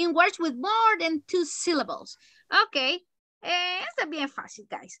in words with more than 2 syllables. Okay, esto es bien fácil,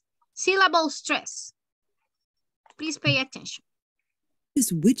 guys. Syllable stress. Please pay attention.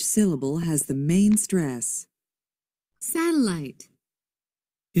 Which syllable has the main stress? Satellite.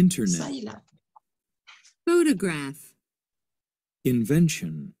 Internet. Photograph.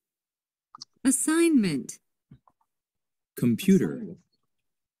 Invention. Assignment. Computer.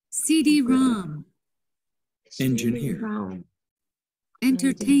 CD-ROM. Engineer.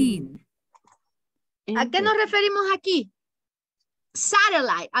 Entertain. ¿A qué nos referimos aquí?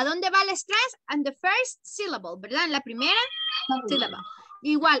 Satellite. ¿A dónde va el estrés? And the first syllable, ¿verdad? En la primera sílaba.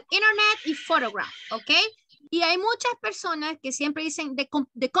 Igual, internet y photograph, ¿ok? Y hay muchas personas que siempre dicen the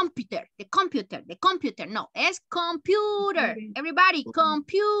computer. No, es computer. Everybody,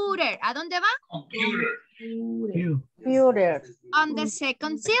 computer. ¿A dónde va? Computer. Computer. On the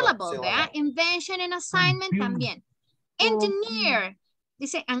second syllable, ¿verdad? Invention and assignment también. Engineer.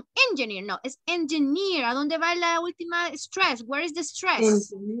 Dice an engineer. No, es engineer. ¿A dónde va la última stress? Where is the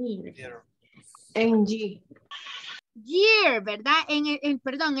stress? NG. Year, ¿verdad?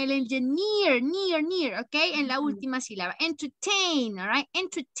 Perdón, el engineer, near, ¿ok? En la última sílaba. Entertain, all right?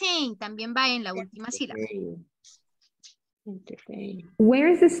 Entertain también va en la última sílaba. Where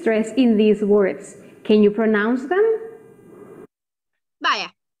is the stress in these words? Can you pronounce them?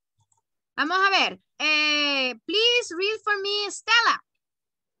 Vaya. Vamos a ver. Please read for me, Stella.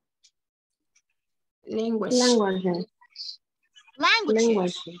 Language.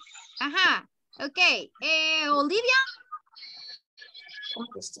 Ajá. Ok. Olivia.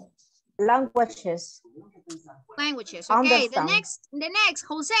 Languages. Okay. Understand. The next.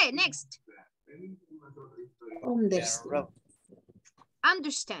 Jose, next.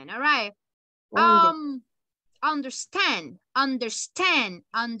 Understand. All right. Understand.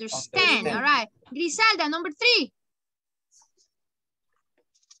 All right. Griselda, number 3.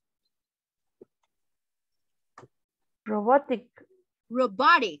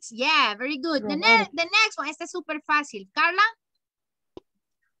 Robotics. Yeah, very good. The next one. Este es súper fácil. Carla.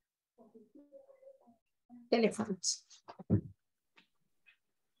 Telephones.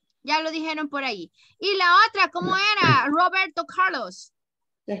 Ya lo dijeron por ahí. Y la otra, ¿cómo era? Roberto Carlos.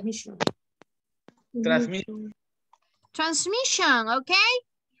 Transmission, ¿ok?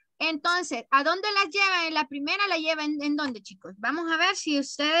 Entonces, ¿a dónde las lleva? En la primera la lleva en dónde, chicos. Vamos a ver si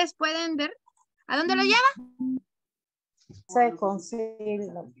ustedes pueden ver. ¿A dónde lo lleva? Second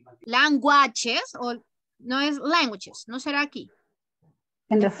syllable. Languages, o no es languages, no será aquí.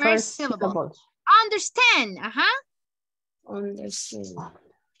 In the first syllable. Understand, ajá. Understand.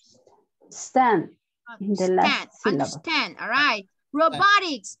 Stand. In the last syllable. Understand, all right.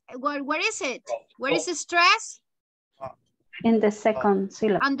 Robotics, where is it? Where is the stress? In the second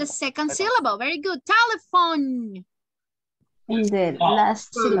syllable. On the second syllable, very good. Telephone. In the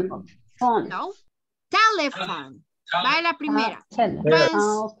last syllable. Phone. No, telephone. Va en la primera.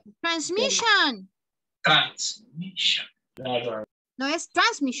 Transmission. Transmission. No es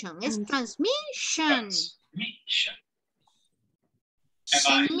transmission, es transmission.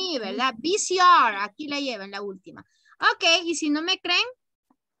 Sin mí, ¿verdad? VCR, aquí la llevan la última. Ok, y si no me creen,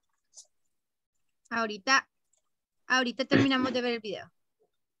 ahorita terminamos de ver el video.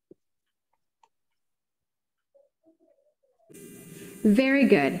 Very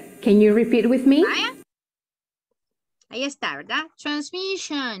good. Can you repeat with me? Vaya. Ahí está, ¿verdad?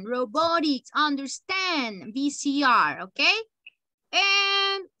 Transmission, robotics, understand, VCR, ¿ok?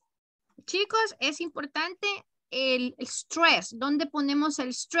 Chicos, es importante el stress. ¿Dónde ponemos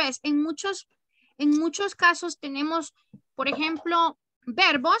el stress? En muchos casos tenemos, por ejemplo,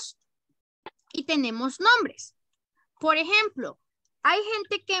 verbos y tenemos nombres. Por ejemplo, hay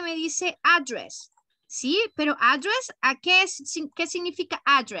gente que me dice address, ¿sí? Pero address, ¿qué significa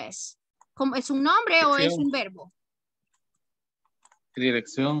address? ¿Es un nombre o es un verbo?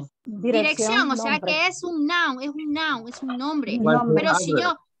 Dirección. Dirección, o sea que es un noun, es un nombre. Pero si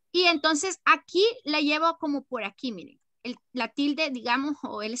yo, y entonces aquí la llevo como por aquí, miren. La tilde, digamos,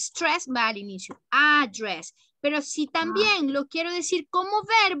 o el stress va al inicio. Address. Pero si también lo quiero decir como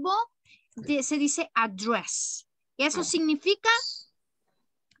verbo, se dice address. Eso significa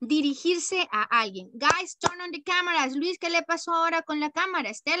dirigirse a alguien. Guys, turn on the cameras. Luis, ¿qué le pasó ahora con la cámara?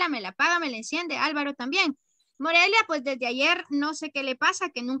 Estela, me la apaga, me la enciende. Álvaro también. Morelia, pues desde ayer no sé qué le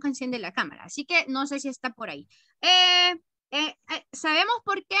pasa, que nunca enciende la cámara. Así que no sé si está por ahí. ¿Sabemos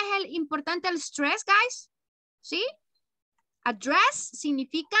por qué es importante el stress, guys? ¿Sí? Address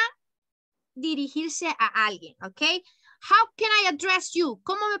significa dirigirse a alguien, ¿ok? How can I address you?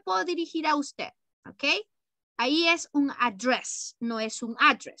 ¿Cómo me puedo dirigir a usted? ¿Ok? Ahí es un address, no es un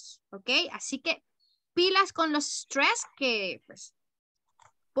address, ¿ok? Así que pilas con los stress que, pues,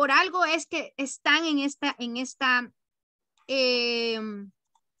 Por algo es que están en esta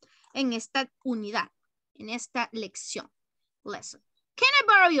unidad, en esta lección. Lesson. Can I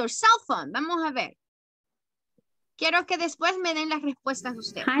borrow your cell phone? Vamos a ver. Quiero que después me den las respuestas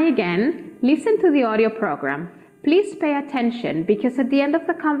ustedes. Hi again. Listen to the audio program. Please pay attention because at the end of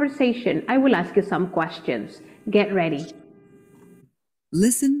the conversation, I will ask you some questions. Get ready.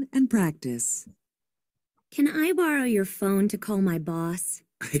 Listen and practice. Can I borrow your phone to call my boss?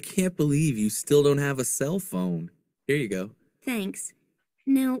 I can't believe you still don't have a cell phone. Here you go. Thanks.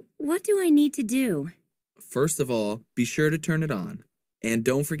 Now, what do I need to do? First of all, be sure to turn it on. And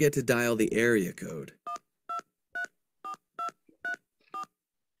don't forget to dial the area code.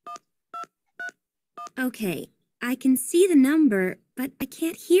 Okay, I can see the number, but I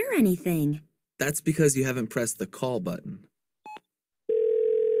can't hear anything. That's because you haven't pressed the call button.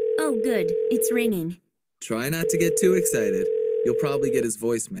 Oh, good. It's ringing. Try not to get too excited. You'll probably get his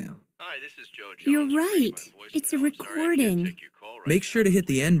voicemail. Hi, this is Joe Jones. You're right. It's a recording. Make sure to hit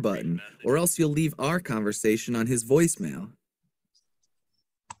the end button, or else you'll leave our conversation on his voicemail.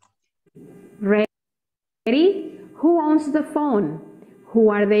 Ready? Who owns the phone? Who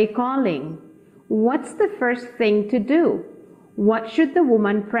are they calling? What's the first thing to do? What should the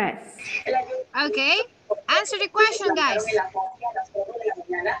woman press? Okay, answer the question, guys.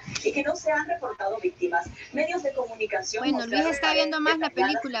 Bueno, Luis está viendo más la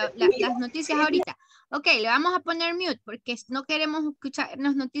película, las noticias ahorita. Ok, le vamos a poner mute porque no queremos escuchar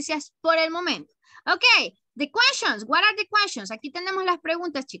las noticias por el momento. Ok, the questions. What are the questions? Aquí tenemos las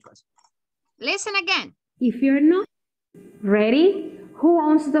preguntas, chicos. Listen again. If you're not ready, who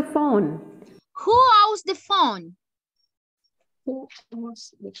owns the phone? Who owns the phone? Who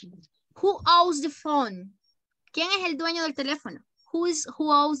owns the phone? ¿Quién es el dueño del teléfono? Who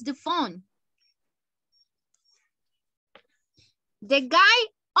owns the phone? The guy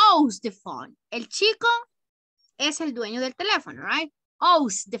owns the phone. El chico es el dueño del teléfono, right?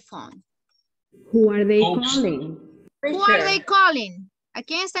 Owns the phone. Who are they calling? Who are they calling? ¿A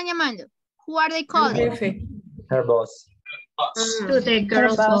quién están llamando? Who are they calling? Her boss. To the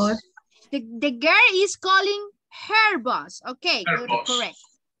girl's boss. The girl is calling her boss. Okay, Her boss. Correct.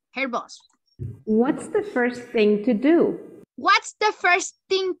 Her boss. What's the first thing to do? What's the first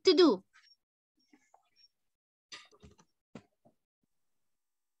thing to do?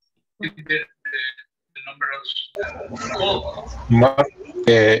 The number of call.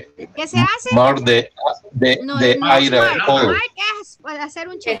 ¿Qué se hace? No, Mark es para hacer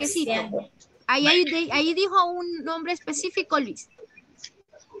un chequecito. Ahí dijo un nombre específico, Luis.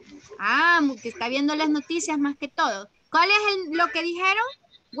 Ah, que está viendo las noticias más que todo. ¿Cuál es lo que dijeron?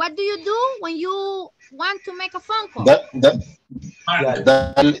 What do you do when you want to make a phone call? Dial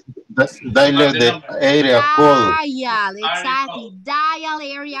the area code. Dial, exactly. Dial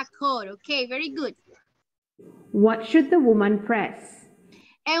area code. Okay, very good. What should the woman press?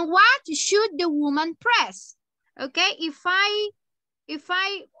 And what should the woman press? Okay, if I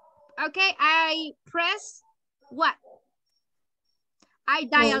press what? I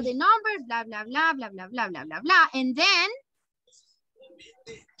dial the number, blah, blah, blah, blah, blah, blah, blah, blah, blah, and then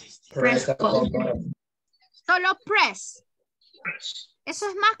Press call. Solo press. Eso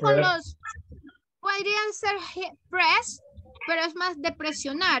es más con los, podrían ser press, pero es más de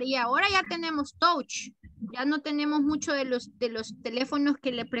presionar. Y ahora ya tenemos touch. Ya no tenemos mucho de los teléfonos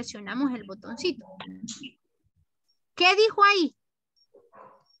que le presionamos el botoncito. ¿Qué dijo ahí?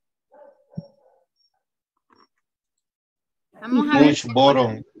 Vamos a ver.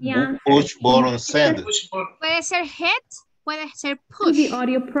 Push button send. Puede ser hit, puede ser push. The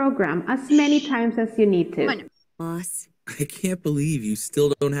audio program as many times as you need to. Bueno. Boss, I can't believe you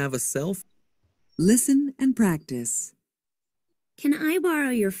still don't have a cell phone. Listen and practice. Can I borrow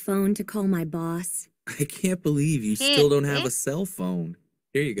your phone to call my boss? I can't believe you still don't have a cell phone.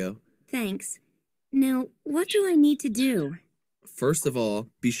 Here you go. Thanks. Now, what do I need to do? First of all,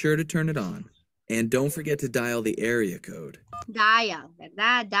 be sure to turn it on. And don't forget to dial the area code. Dial,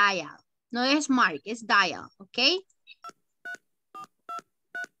 ¿verdad? Dial. No es mark, es dial, ¿ok?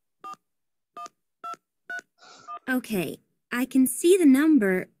 Okay, I can see the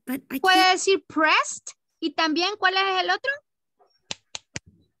number, but I Puede can't... decir pressed. Y también, ¿cuál es el otro?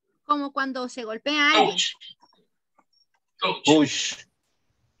 Como cuando se golpea a alguien. Push.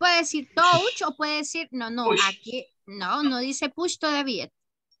 Puede decir touch o puede decir, no, aquí, no dice push todavía.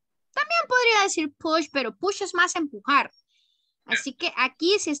 También podría decir push, pero push es más empujar. Así que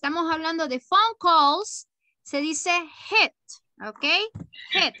aquí, si estamos hablando de phone calls, se dice hit, ¿ok?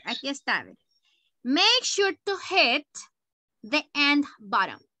 Hit, aquí está. Make sure to hit the end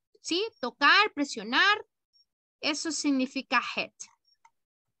button, ¿sí? Tocar, presionar, eso significa hit.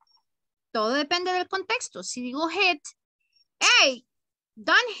 Todo depende del contexto. Si digo hit, hey,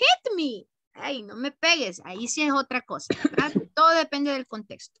 don't hit me. Hey, no me pegues. Ahí sí es otra cosa, ¿verdad? Todo depende del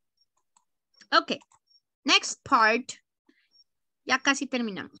contexto. Ok. Next part. Ya casi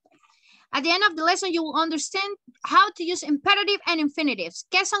terminamos. At the end of the lesson, you will understand how to use imperative and infinitives.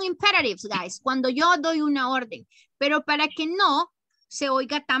 ¿Qué son imperatives, guys? Cuando yo doy una orden. Pero para que no se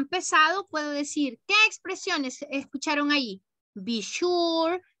oiga tan pesado, puedo decir, ¿qué expresiones escucharon ahí? Be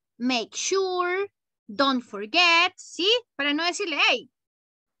sure, make sure, don't forget, ¿sí? Para no decirle, hey,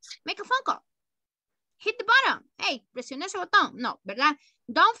 make a phone call. Hit the button. Hey, presiona ese botón. No, ¿verdad?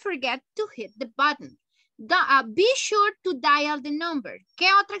 Don't forget to hit the button. Be sure to dial the number. ¿Qué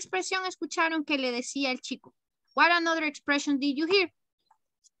otra expresión escucharon que le decía el chico? What another expression did you hear?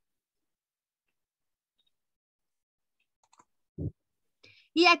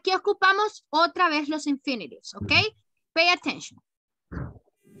 Y aquí ocupamos otra vez los infinitives, ¿ok? Pay attention.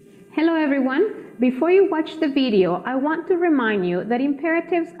 Hello everyone. Before you watch the video, I want to remind you that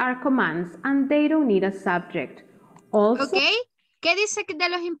imperatives are commands and they don't need a subject. Also, ¿Ok? ¿Qué dice de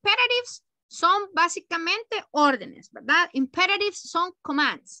los imperatives? Son básicamente órdenes, ¿verdad? Imperatives son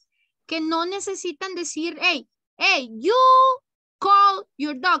commands que no necesitan decir, hey, you call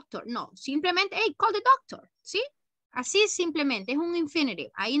your doctor. No, simplemente, hey, call the doctor, ¿sí? Así simplemente, es un infinitive.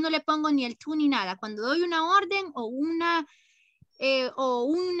 Ahí no le pongo ni el to ni nada. Cuando doy una orden o una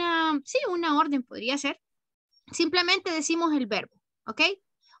orden podría ser, simplemente decimos el verbo, ¿ok?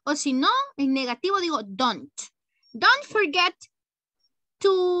 O si no, en negativo digo don't. Don't forget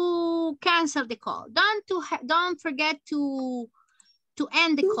to cancel the call. Don't forget to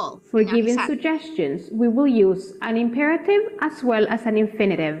end the call. for giving suggestions, we will use an imperative as well as an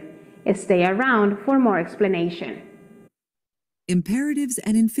infinitive. Stay around for more explanation. Imperatives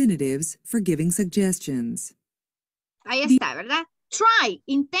and infinitives for giving suggestions. Ahí está, ¿verdad? Try,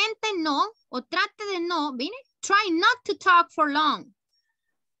 intente no, o trate de no, ¿viene? Try not to talk for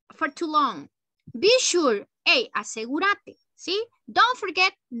too long. Be sure, hey, asegúrate, ¿sí? Don't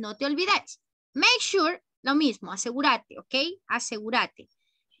forget, no te olvides. Make sure, lo mismo, asegúrate, ¿ok? Asegúrate.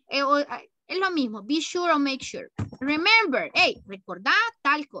 Es lo mismo, be sure o make sure. Remember, hey, recordad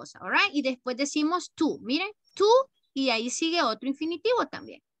tal cosa, all right? Y después decimos to, miren, to, y ahí sigue otro infinitivo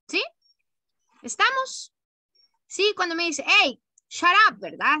también, ¿sí? ¿Estamos? Sí, cuando me dice, hey, shut up,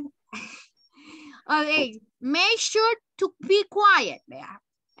 ¿verdad? Okay, make sure to be quiet, ¿verdad?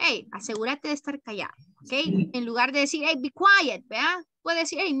 Hey, asegúrate de estar callado, ¿ok? En lugar de decir, hey, be quiet, ¿verdad? Puede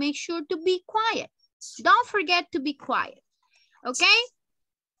decir, hey, make sure to be quiet. Don't forget to be quiet, ¿ok?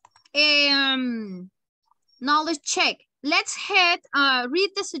 Knowledge check. Let's read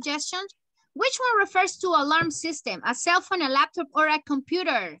the suggestions. Which one refers to alarm system? A cell phone, a laptop, or a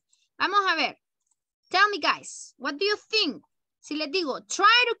computer? Vamos a ver. Tell me, guys, what do you think? Si les digo,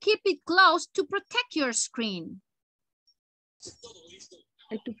 try to keep it close to protect your screen.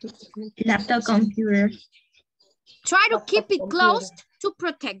 Laptop, computer. Try to keep it closed to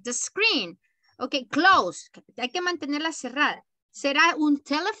protect the screen. Ok, close. Hay que mantenerla cerrada. ¿Será un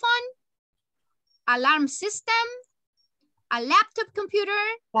teléfono? Alarm system? A laptop computer?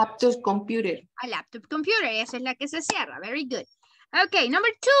 Laptop computer. A laptop computer. Esa es la que se cierra. Very good. Okay,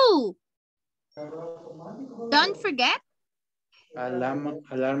 number 2. Don't forget.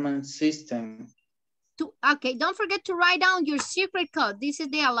 Alarm system. Okay, don't forget to write down your secret code. This is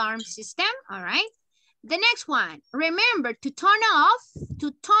the alarm system, all right? The next one, remember to turn it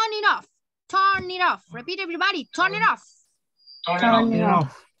off. Turn it off. Repeat, everybody, turn it off. Turn it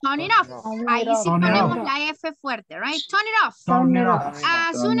off. Turn it off. Ahí sí ponemos la F fuerte, right? Turn it off. Turn it off.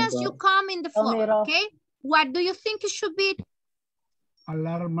 As soon as you come in the floor, okay? What do you think it should be?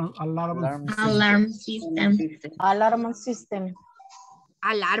 Alarm system. Alarm system.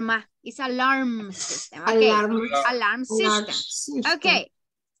 Alarma. It's alarm system. Okay. Alarm system. Okay.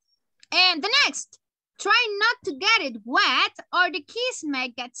 And the next. Try not to get it wet or the keys may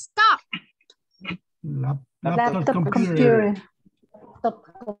get stuck. Laptop computer.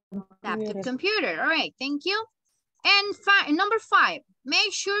 Laptop computer. All right. Thank you. And number 5.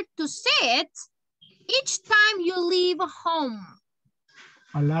 Make sure to sit each time you leave home.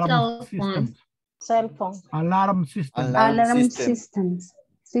 Alarm system. Cell phone. Alarm system. Alarm systems.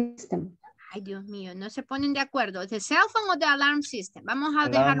 System. Ay, Dios mío, no se ponen de acuerdo. ¿The cell phone o the alarm system? Vamos a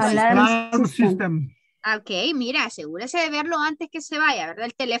dejarlo. Alarm system. Ok, mira, asegúrese de verlo antes que se vaya, ¿verdad?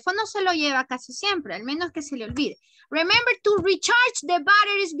 El teléfono se lo lleva casi siempre, al menos que se le olvide. Remember to recharge the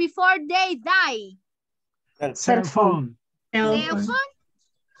batteries before they die. Cell phone. Cell phone?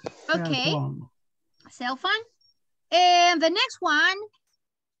 Okay. Cell phone. And the next one.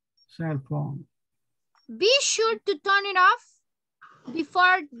 Cell phone. Be sure to turn it off.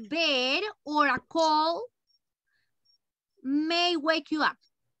 before bed or a call may wake you up?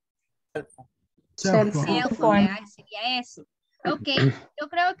 Cell phone. Sería eso. Ok, yo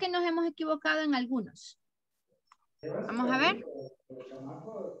creo que nos hemos equivocado en algunos. Vamos a ver.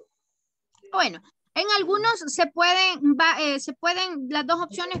 Bueno, en algunos se pueden las dos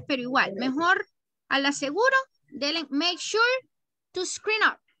opciones, pero igual. Mejor a la seguro, denle make sure to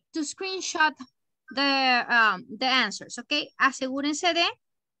screenshot the answers, ok. Asegúrense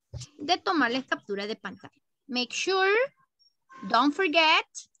de tomarles captura de pantalla. Make sure, don't forget,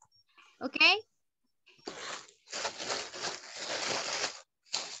 ok.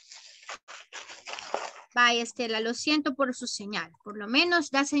 Bye, Estela, lo siento por su señal. Por lo menos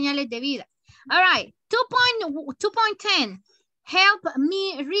da señales de vida. All right, 2.10. Help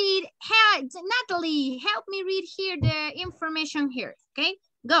me read. Natalie, help me read here the information here. Okay,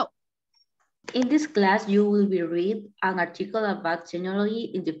 go. In this class, you will be read an article about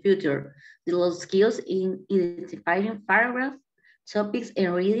technology in the future, develop skills in identifying paragraphs, topics,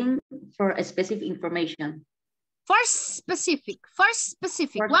 and reading for specific information. For specific.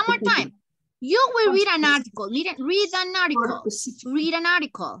 One more time. You will read an article. Read an article. Read an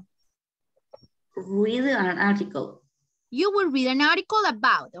article. Read an article. You will read an article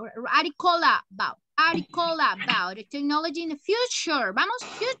about, or article about technology in the future. Vamos,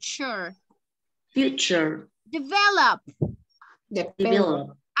 future. Future. Develop.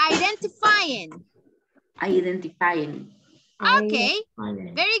 Identifying. Okay,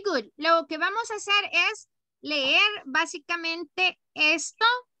 very good. Lo que vamos a hacer es leer básicamente esto.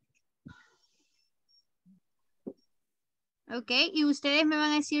 Ok, y ustedes me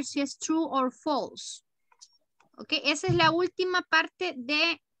van a decir si es true or false. Ok, esa es la última parte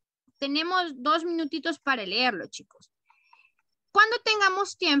de... Tenemos 2 minutitos para leerlo, chicos. Cuando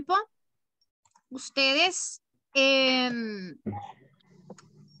tengamos tiempo, ustedes... les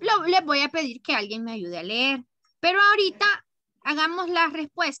voy a pedir que alguien me ayude a leer. Pero ahorita hagamos las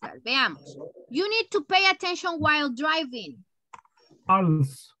respuestas. Veamos. You need to pay attention while driving.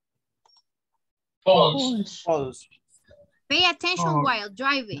 False. False. Pay attention while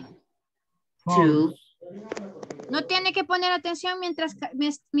driving. True. No tiene que poner atención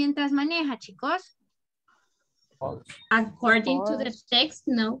mientras maneja, chicos. According to the text,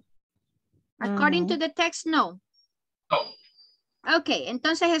 no. According to the text, no. Ok,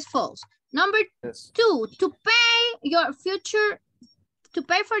 entonces es false. Number 2, to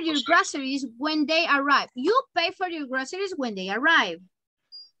pay for your groceries when they arrive. You pay for your groceries when they arrive.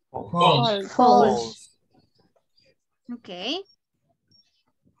 False. Okay.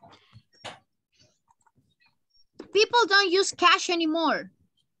 People don't use cash anymore.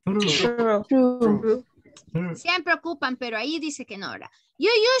 True. Siempre ocupan, pero ahí dice que no, ¿verdad?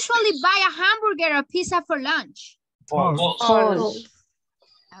 You usually buy a hamburger or pizza for lunch. False.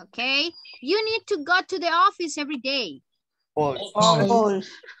 Okay. You need to go to the office every day. False.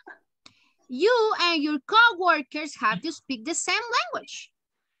 You and your co-workers have to speak the same language.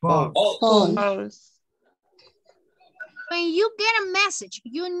 False. When you get a message,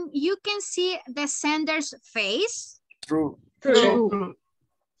 you can see the sender's face. True.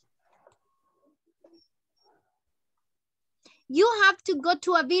 You have to go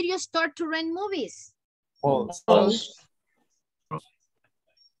to a video store to rent movies. False.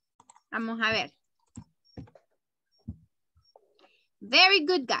 Vamos a ver. Very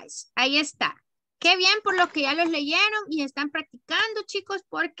good, guys. Ahí está. Qué bien por los que ya los leyeron y están practicando, chicos,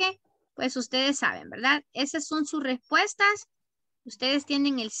 porque pues ustedes saben, ¿verdad? Esas son sus respuestas. Ustedes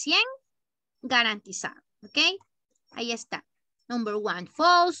tienen el 100 garantizado, ¿ok? Ahí está. Number 1,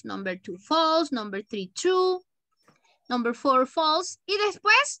 false. Number 2, false. Number 3, true. Number 4, false. Y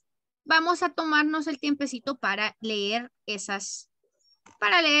después vamos a tomarnos el tiempecito para leer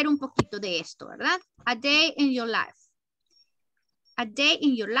un poquito de esto, ¿verdad? A day in your life. A day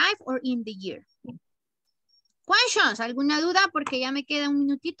in your life or in the year. Questions? ¿Alguna duda? Porque ya me queda un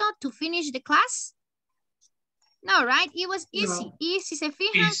minutito to finish the class. No, right? It was easy. No. Y si se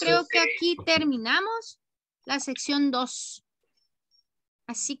fijan, creo que aquí terminamos la sección 2.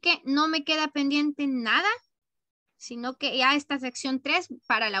 Así que no me queda pendiente nada, sino que ya esta sección 3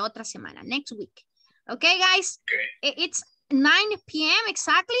 para la otra semana, next week. Okay, guys? It's 9 p.m.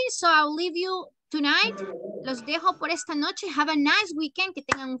 exactly, so I'll leave you tonight. Los dejo por esta noche. Have a nice weekend. Que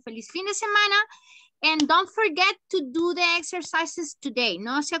tengan un feliz fin de semana. And don't forget to do the exercises today.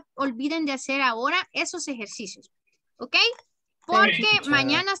 No se olviden de hacer ahora esos ejercicios. ¿Ok? Porque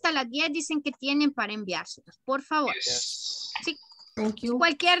mañana hasta las 10 dicen que tienen para enviárselos. Por favor. Yes. Sí.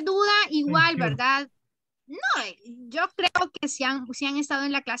 Cualquier duda, igual, ¿verdad? No, yo creo que si han estado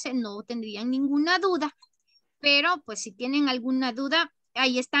en la clase no tendrían ninguna duda. Pero pues si tienen alguna duda,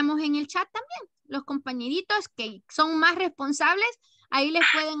 ahí estamos en el chat también. Los compañeritos que son más responsables, ahí les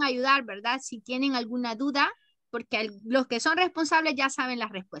pueden ayudar, ¿verdad? Si tienen alguna duda, porque los que son responsables ya saben las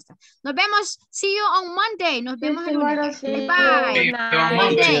respuestas. Nos vemos. See you on Monday. Nos vemos el lunes. Bye.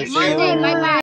 Sí, Monday, bye bye.